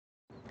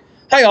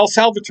Hi all,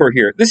 Salvatore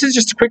here. This is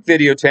just a quick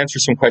video to answer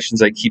some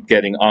questions I keep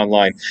getting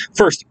online.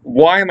 First,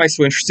 why am I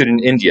so interested in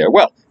India?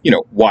 Well,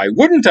 why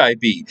wouldn't I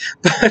be?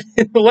 But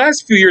in the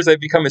last few years,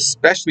 I've become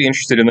especially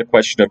interested in the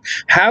question of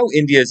how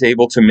India is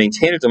able to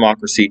maintain a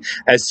democracy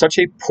as such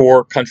a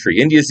poor country.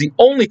 India is the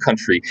only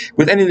country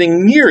with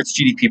anything near its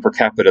GDP per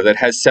capita that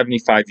has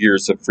 75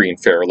 years of free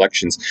and fair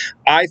elections.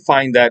 I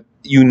find that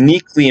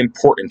uniquely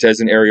important as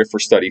an area for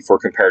study for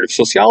comparative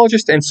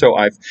sociologists, and so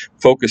I've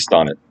focused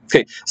on it.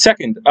 Okay,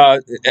 second,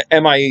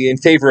 am I in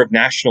favor of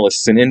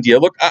nationalists in India?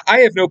 Look, I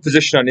have no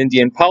position on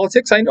Indian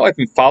politics. I know I've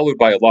been followed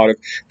by a lot of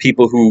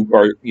people who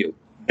are,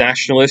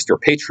 nationalist or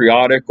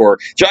patriotic or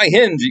Jai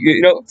Hind,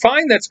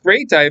 fine, that's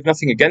great. I have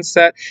nothing against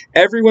that.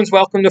 Everyone's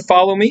welcome to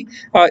follow me.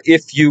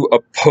 If you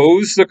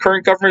oppose the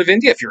current government of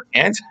India, if you're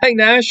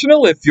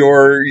anti-national, if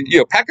you're,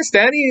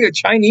 Pakistani,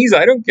 Chinese,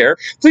 I don't care.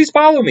 Please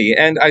follow me,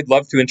 and I'd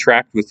love to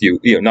interact with you.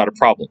 Not a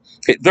problem.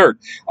 Okay, third,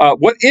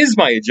 what is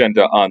my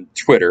agenda on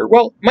Twitter?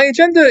 Well, my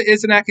agenda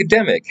as an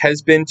academic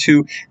has been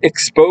to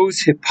expose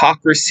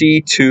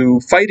hypocrisy, to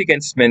fight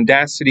against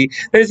mendacity.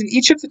 That is, in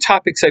each of the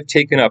topics I've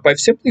taken up, I've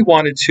simply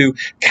wanted to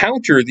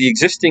counter the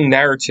existing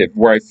narrative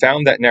where I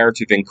found that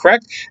narrative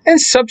incorrect and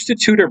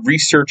substitute a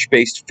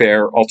research-based,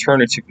 fair,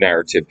 alternative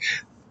narrative.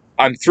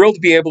 I'm thrilled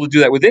to be able to do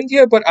that with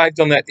India, but I've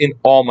done that in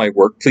all my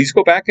work. Please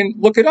go back and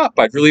look it up.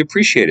 I'd really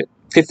appreciate it.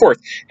 Okay, fourth,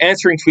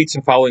 answering tweets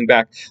and following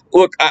back.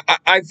 Look,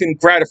 I've been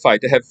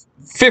gratified to have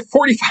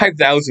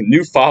 45,000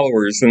 new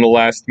followers in the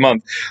last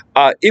month.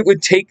 It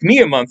would take me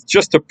a month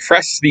just to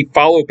press the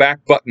follow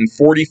back button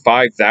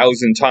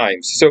 45,000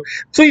 times. So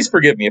please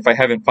forgive me if I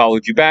haven't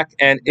followed you back.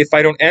 And if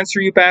I don't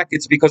answer you back,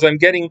 it's because I'm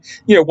getting,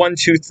 1,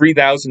 2,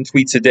 3,000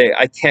 tweets a day.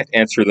 I can't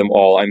answer them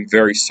all. I'm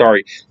very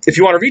sorry. If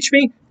you want to reach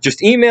me,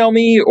 just email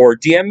me or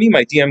DM me.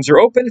 My DMs are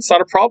open. It's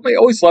not a problem. I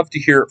always love to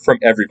hear from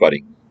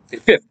everybody. Okay,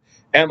 fifth,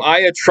 am I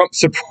a Trump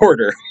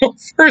supporter? Well,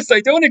 first,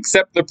 I don't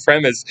accept the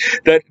premise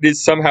that it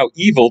is somehow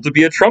evil to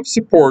be a Trump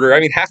supporter. I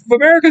mean, half of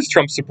America's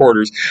Trump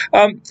supporters.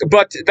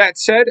 But that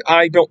said,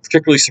 I don't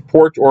particularly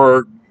support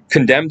or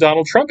condemn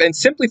Donald Trump. And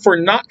simply for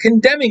not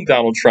condemning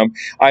Donald Trump,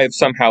 I have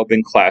somehow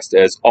been classed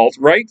as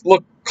alt-right.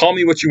 Look, call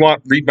me what you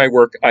want. Read my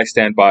work. I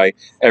stand by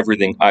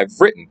everything I've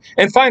written.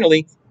 And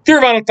finally,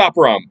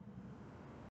 Thiruvananthapuram.